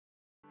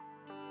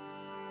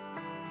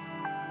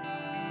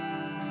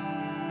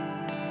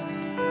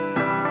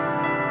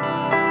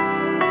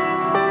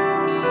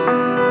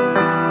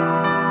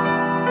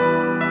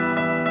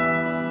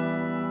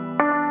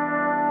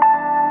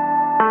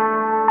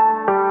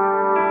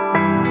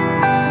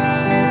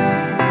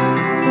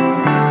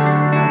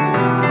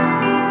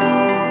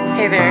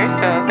there.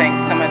 So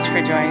thanks so much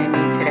for joining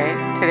me today.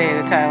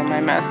 Today, the title of my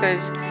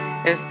message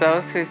is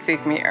Those Who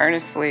Seek Me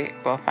Earnestly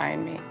Will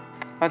Find Me.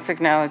 Let's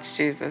acknowledge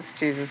Jesus.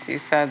 Jesus, you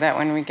said that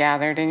when we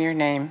gathered in your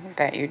name,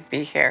 that you'd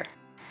be here.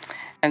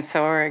 And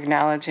so we're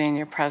acknowledging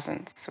your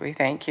presence. We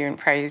thank you and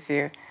praise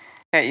you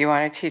that you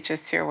want to teach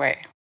us your way.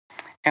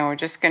 And we're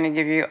just going to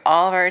give you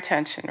all of our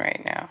attention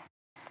right now.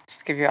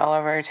 Just give you all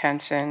of our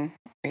attention.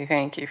 We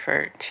thank you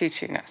for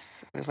teaching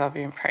us. We love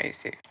you and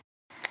praise you.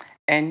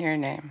 In your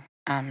name,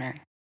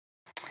 amen.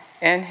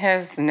 In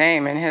his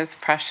name, in his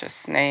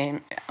precious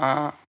name,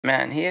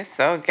 amen. He is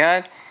so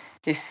good.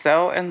 He's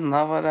so in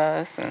love with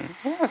us. And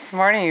this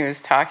morning he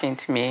was talking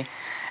to me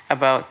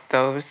about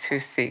those who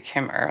seek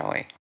him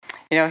early.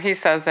 He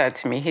says that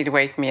to me. He'd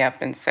wake me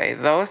up and say,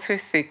 those who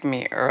seek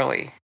me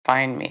early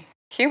find me.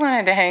 He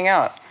wanted to hang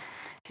out.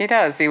 He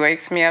does. He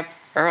wakes me up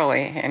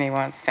early and he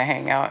wants to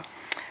hang out.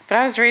 But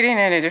I was reading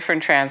in a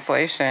different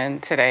translation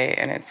today,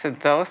 and it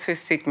said, those who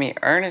seek me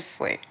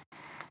earnestly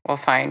will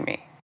find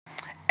me.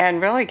 And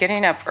really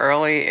getting up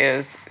early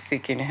is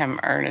seeking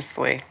him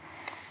earnestly.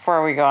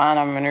 Before we go on,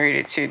 I'm going to read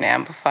it to you in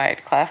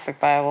Amplified Classic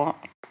Bible,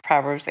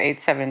 Proverbs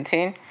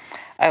 8:17.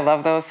 I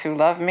love those who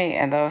love me,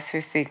 and those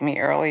who seek me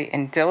early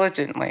and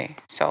diligently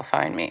shall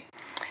find me.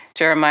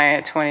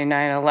 Jeremiah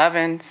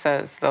 29:11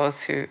 says,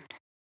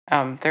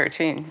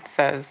 13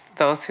 says,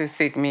 those who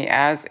seek me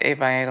as a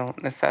vital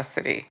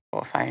necessity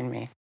will find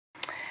me.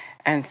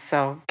 And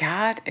so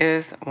God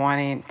is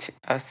wanting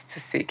us to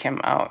seek him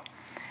out.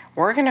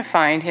 We're going to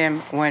find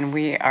him when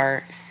we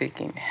are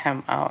seeking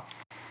him out.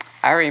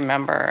 I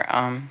remember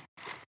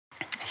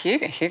he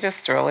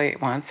just really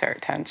wants our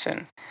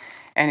attention.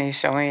 And he's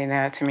showing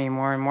that to me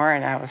more and more.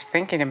 And I was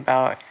thinking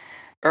about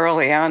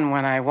early on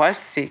when I was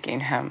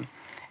seeking him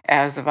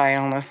as a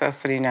vital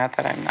necessity, not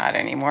that I'm not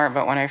anymore,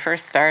 but when I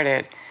first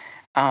started,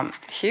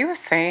 he was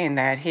saying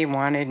that he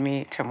wanted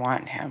me to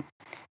want him.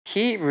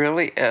 He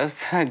really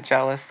is a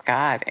jealous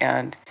God.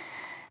 And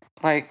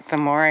like the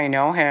more I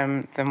know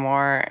him, the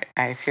more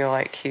I feel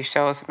like he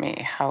shows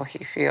me how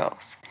he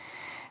feels.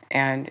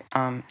 And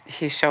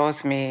he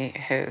shows me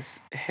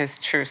his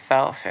true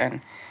self,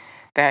 and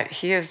that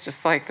he is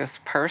just like this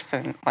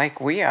person, like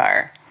we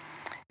are,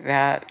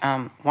 that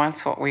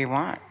wants what we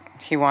want.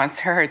 He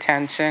wants our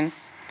attention,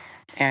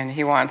 and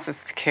he wants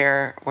us to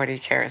care what he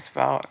cares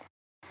about.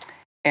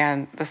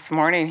 And this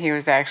morning he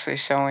was actually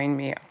showing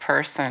me a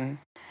person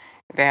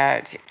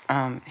that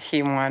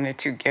he wanted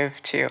to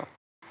give to,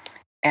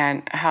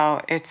 and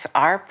how it's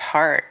our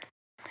part.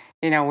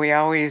 We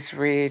always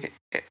read,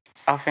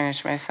 I'll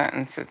finish my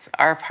sentence, it's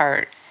our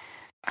part.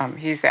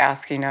 He's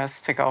asking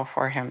us to go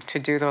for him, to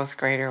do those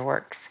greater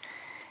works.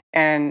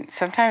 And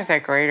sometimes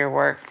that greater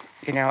work,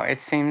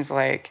 it seems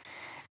like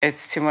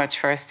it's too much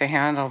for us to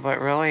handle, but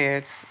really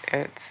it's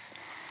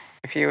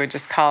if you would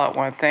just call it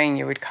one thing,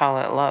 you would call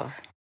it love.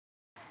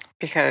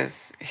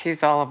 Because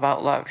he's all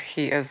about love.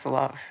 He is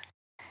love.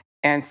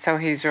 And so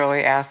he's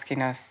really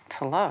asking us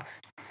to love.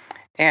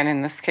 And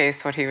in this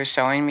case, what he was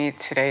showing me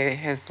today,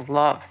 his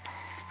love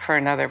for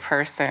another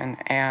person.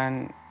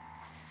 And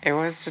it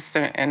was just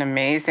an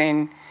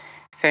amazing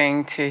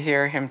thing to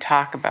hear him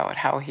talk about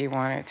how he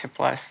wanted to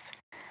bless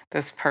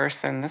this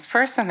person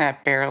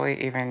that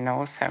barely even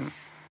knows him.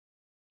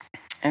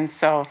 And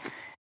so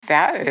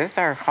that is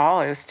our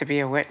call, is to be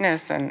a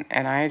witness. And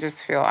I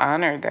just feel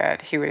honored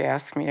that he would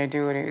ask me to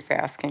do what he was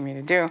asking me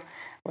to do,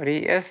 what he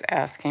is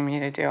asking me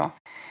to do.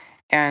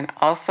 And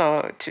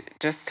also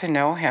just to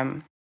know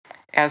him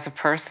as a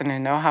person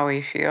and know how he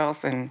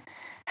feels and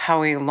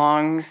how he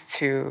longs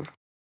to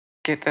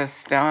get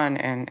this done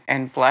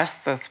and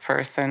bless this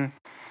person,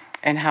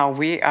 and how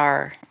we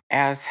are,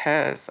 as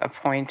his,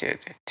 appointed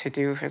to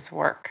do his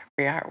work.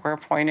 We're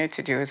appointed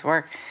to do his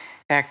work,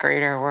 that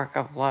greater work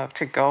of love,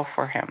 to go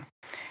for him,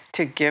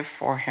 to give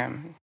for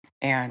him.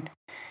 And,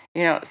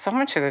 so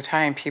much of the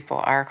time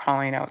people are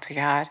calling out to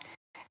God,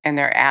 and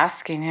they're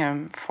asking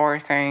him for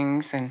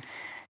things, and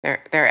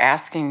they're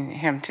asking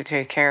him to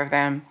take care of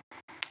them.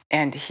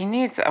 And he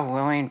needs a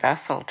willing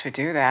vessel to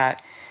do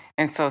that.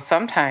 And so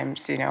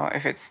sometimes,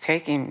 if it's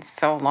taking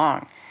so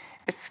long,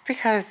 it's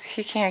because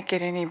he can't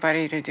get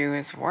anybody to do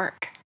his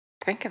work.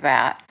 Think of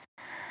that.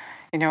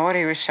 What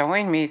he was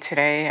showing me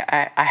today,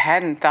 I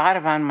hadn't thought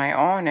of on my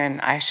own,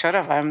 and I should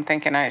have. I'm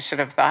thinking I should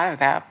have thought of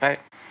that. But,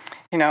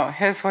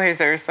 his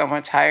ways are so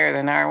much higher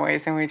than our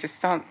ways, and we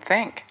just don't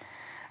think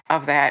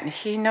of that. And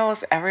he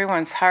knows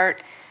everyone's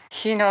heart.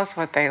 He knows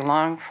what they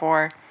long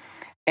for.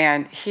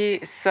 And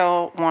he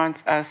so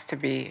wants us to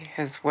be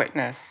his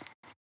witness.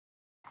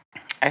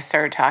 I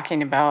started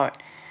talking about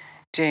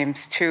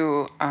James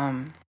 2,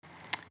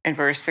 in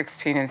verse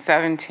 16 and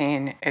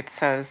 17. It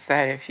says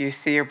that if you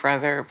see your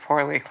brother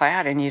poorly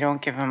clad and you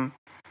don't give him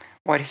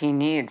what he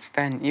needs,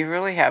 then you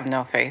really have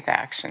no faith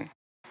action.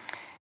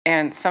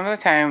 And some of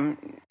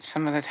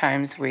the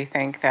times we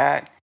think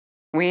that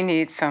we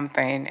need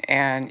something,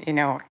 and,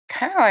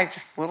 kind of like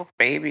just little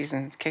babies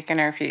and kicking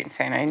our feet and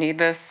saying, I need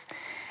this.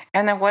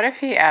 And then what if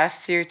he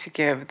asked you to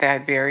give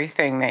that very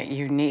thing that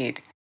you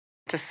need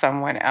to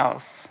someone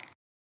else?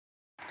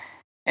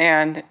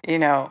 And,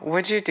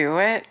 would you do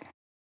it?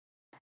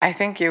 I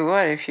think you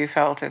would if you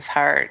felt his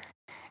heart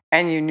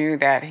and you knew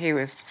that he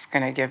was just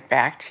going to give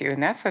back to you.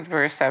 And that's what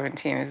verse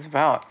 17 is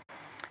about.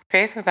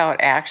 Faith without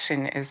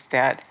action is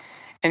dead.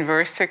 In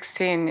verse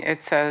 16,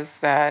 it says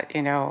that,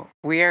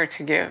 we are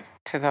to give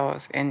to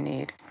those in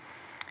need.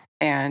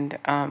 And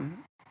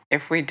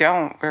if we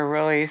don't, we're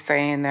really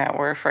saying that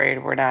we're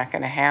afraid we're not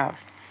going to have.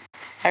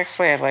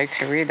 Actually, I'd like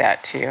to read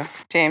that to you.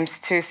 James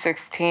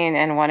 2:16,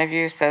 and one of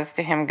you says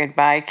to him,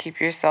 "Goodbye, keep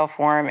yourself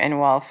warm and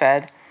well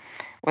fed."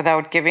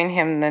 Without giving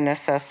him the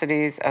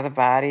necessities of the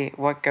body,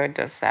 what good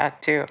does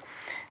that do?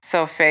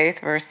 So faith,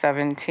 verse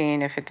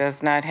 17, if it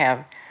does not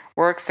have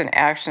works and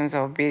actions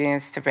of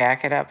obedience to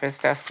back it up, is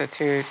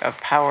destitute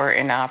of power,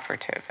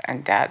 inoperative,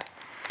 and dead.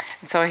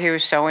 And so he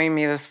was showing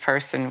me this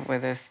person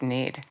with this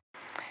need.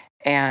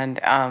 And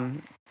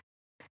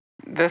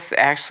this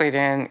actually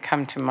didn't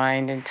come to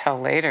mind until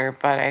later,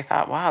 but I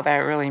thought, wow, that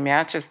really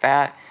matches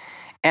that.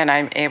 And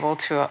I'm able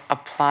to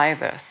apply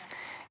this.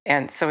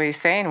 And so he's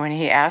saying when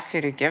he asks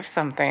you to give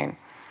something,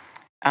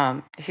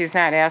 he's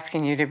not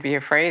asking you to be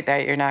afraid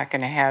that you're not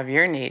going to have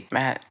your need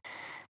met,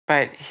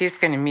 but he's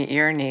going to meet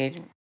your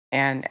need.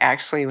 And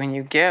actually, when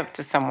you give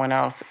to someone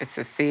else, it's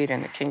a seed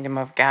in the kingdom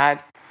of God.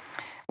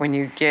 When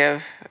you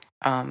give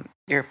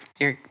you're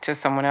to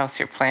someone else,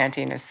 you're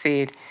planting a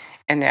seed,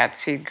 and that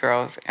seed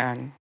grows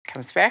and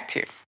comes back to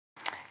you.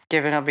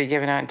 Given will be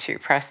given unto you,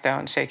 pressed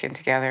down, shaken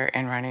together,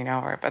 and running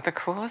over. But the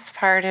coolest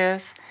part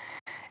is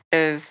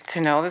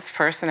to know this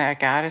person that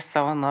God is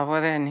so in love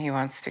with and he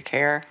wants to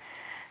care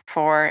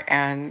for,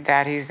 and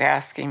that he's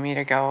asking me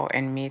to go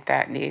and meet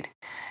that need.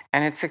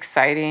 And it's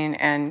exciting.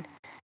 And,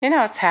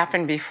 it's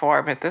happened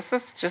before, but this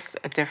is just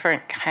a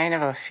different kind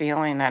of a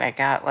feeling that I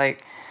got,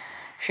 like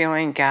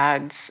feeling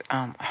God's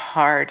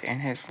heart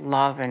and his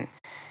love and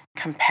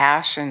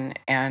compassion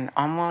and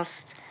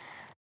almost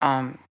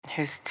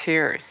his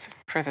tears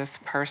for this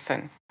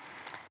person.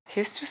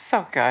 He's just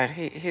so good.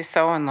 He's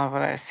so in love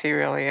with us. He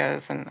really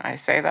is. And I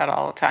say that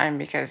all the time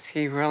because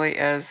he really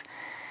is.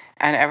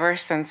 And ever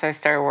since I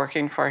started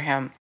working for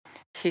him,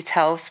 he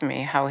tells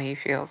me how he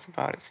feels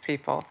about his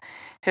people.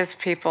 His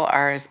people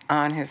are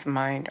on his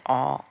mind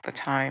all the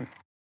time.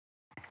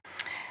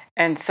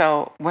 And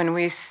so when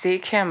we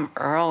seek him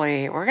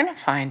early, we're going to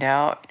find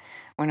out.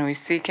 When we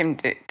seek him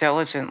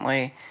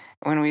diligently,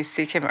 when we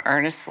seek him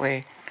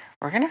earnestly,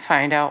 we're going to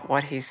find out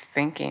what he's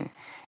thinking.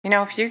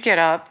 If you get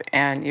up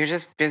and you're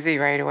just busy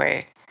right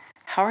away,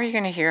 how are you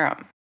going to hear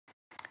him?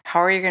 How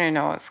are you going to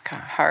know his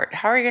heart?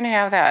 How are you going to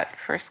have that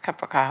first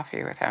cup of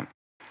coffee with him?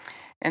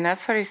 And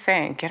that's what he's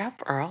saying. Get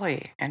up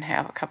early and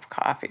have a cup of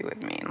coffee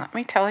with me. And let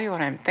me tell you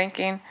what I'm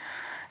thinking,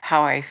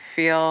 how I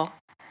feel.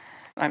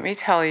 Let me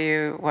tell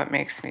you what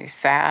makes me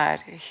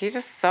sad. He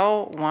just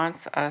so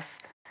wants us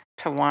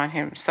to want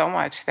him so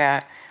much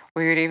that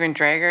we would even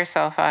drag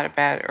ourselves out of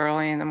bed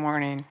early in the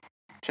morning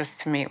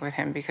just to meet with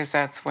him, because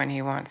that's when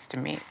he wants to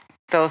meet.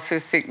 Those who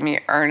seek me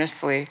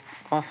earnestly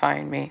will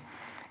find me.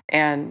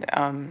 And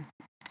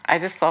I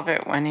just love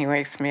it when he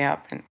wakes me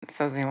up and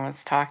says he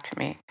wants to talk to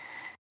me.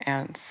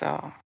 And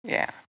so,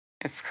 yeah,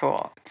 it's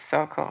cool. It's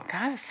so cool.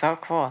 God is so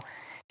cool.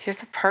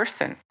 He's a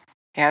person.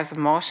 He has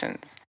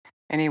emotions.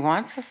 And he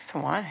wants us to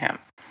want him.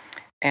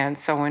 And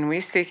so when we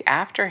seek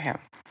after him,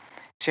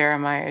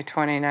 Jeremiah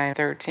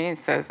 29:13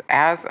 says,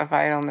 as a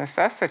vital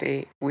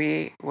necessity,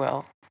 we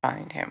will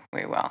find him.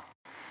 We will.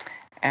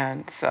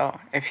 And so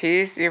if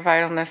he's your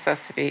vital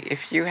necessity,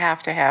 if you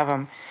have to have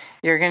him,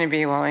 you're going to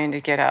be willing to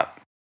get up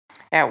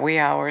at wee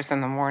hours in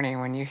the morning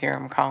when you hear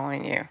him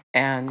calling you.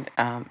 And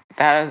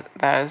that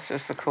is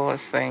just the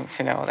coolest thing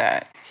to know,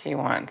 that he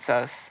wants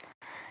us.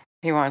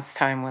 He wants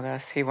time with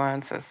us. He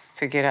wants us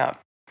to get up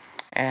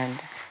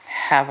and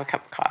have a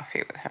cup of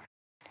coffee with him.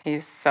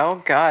 He's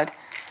so good,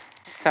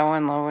 so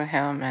in love with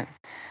him. And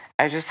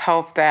I just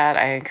hope that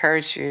I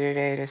encourage you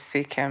today to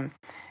seek him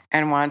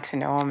and want to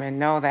know him and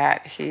know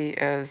that he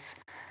is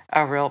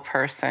a real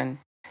person.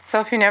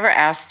 So if you never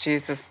asked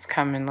Jesus to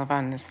come and live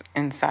on this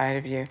inside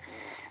of you,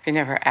 if you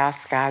never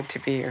asked God to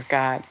be your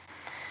God,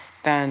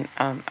 then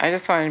I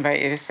just want to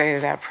invite you to say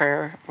that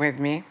prayer with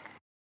me.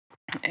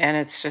 And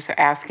it's just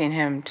asking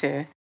him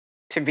to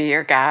be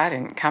your God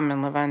and come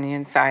and live on the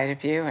inside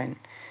of you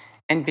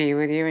and be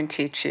with you and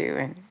teach you.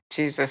 And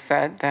Jesus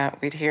said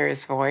that we'd hear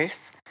his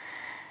voice.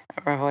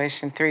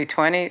 Revelation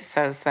 3:20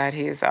 says that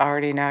he is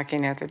already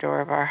knocking at the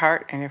door of our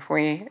heart. And if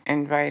we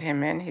invite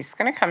him in, he's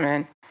going to come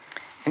in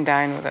and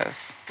dine with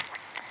us.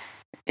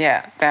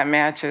 Yeah, that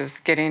matches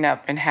getting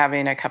up and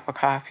having a cup of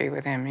coffee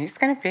with him. He's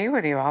going to be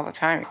with you all the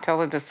time. He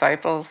told the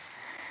disciples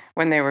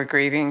when they were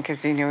grieving,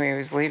 because he knew he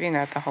was leaving,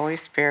 that the Holy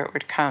Spirit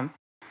would come.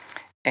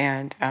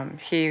 And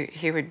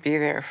he would be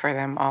there for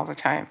them all the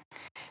time.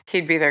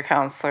 He'd be their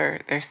counselor,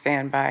 their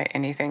standby,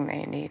 anything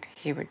they need.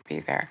 He would be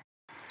there.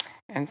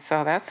 And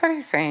so that's what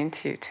he's saying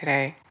to you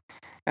today.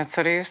 That's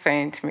what he was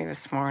saying to me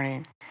this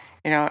morning.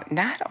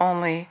 Not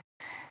only,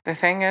 the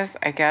thing is,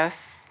 I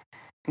guess,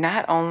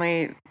 not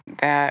only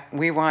that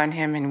we want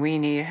him and we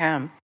need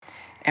him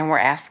and we're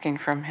asking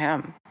from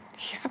him.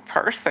 He's a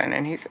person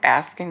and he's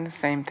asking the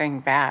same thing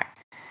back.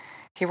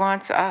 He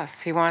wants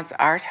us. He wants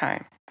our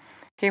time.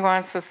 He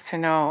wants us to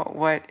know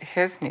what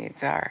his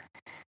needs are,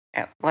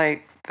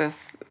 like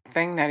this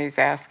thing that he's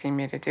asking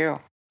me to do.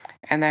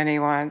 And then he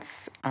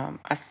wants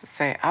us to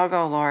say, I'll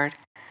go, Lord.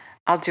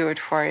 I'll do it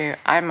for you.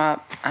 I'm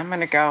up. I'm going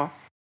to go.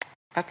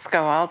 Let's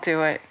go. I'll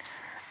do it.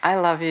 I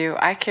love you.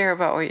 I care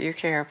about what you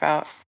care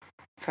about.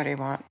 That's what he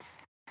wants.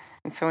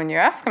 And so when you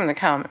ask him to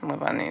come and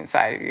live on the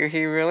inside of you,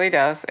 he really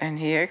does. And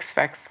he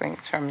expects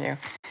things from you.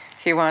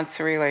 He wants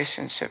a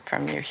relationship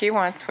from you. He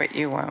wants what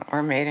you want.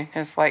 We're made in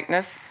his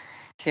likeness.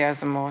 He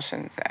has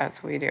emotions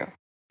as we do.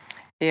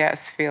 He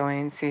has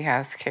feelings. He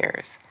has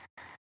cares.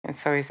 And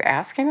so he's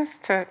asking us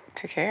to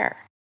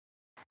care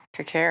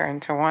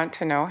and to want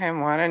to know him,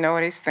 want to know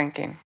what he's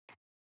thinking.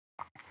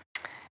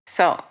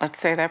 So let's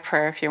say that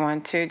prayer if you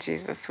want to.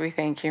 Jesus, we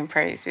thank you and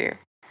praise you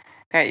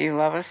that you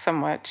love us so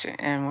much,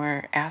 and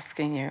we're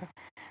asking you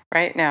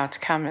right now to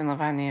come and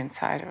live on the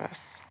inside of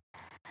us.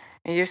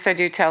 And you said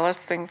you'd tell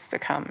us things to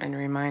come and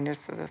remind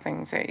us of the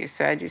things that you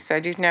said. You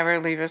said you'd never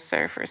leave us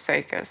or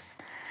forsake us,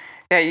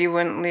 that you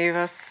wouldn't leave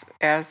us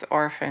as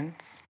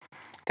orphans,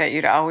 that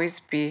you'd always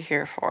be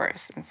here for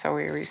us. And so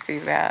we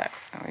receive that.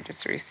 And we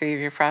just receive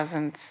your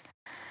presence,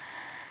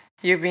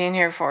 you being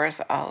here for us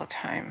all the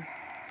time.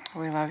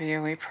 We love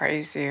you. We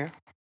praise you.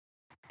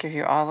 Give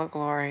you all the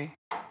glory.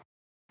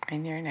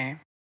 In your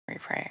name, we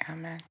pray.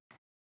 Amen.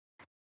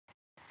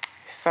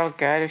 So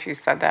good. If you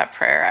said that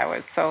prayer, I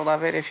would so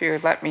love it if you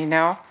would let me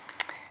know.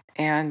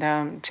 And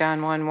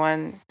John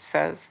 1:1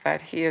 says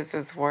that he is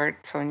his word.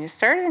 So when you're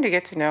starting to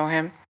get to know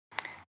him,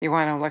 you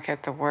want to look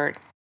at the word.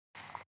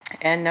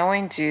 And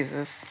knowing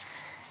Jesus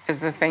is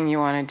the thing you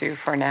want to do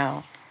for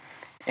now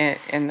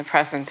in the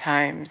present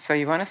time. So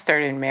you want to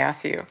start in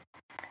Matthew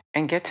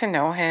and get to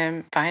know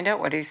him, find out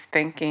what he's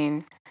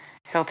thinking.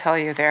 He'll tell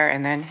you there,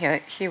 and then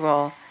he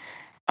will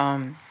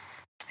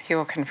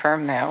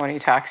confirm that when he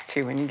talks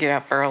to you, when you get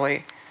up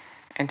early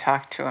and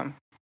talk to him.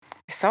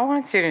 He so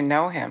wants you to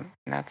know him.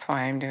 And that's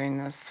why I'm doing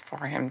this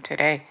for him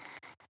today.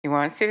 He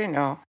wants you to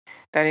know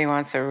that he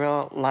wants a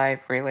real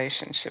live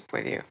relationship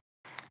with you.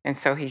 And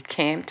so he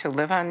came to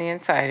live on the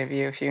inside of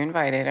you if you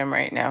invited him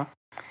right now.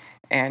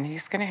 And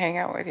he's going to hang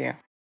out with you.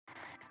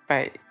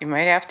 But you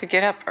might have to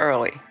get up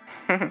early.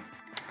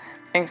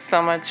 Thanks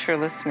so much for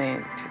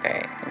listening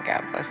today, and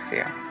God bless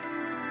you.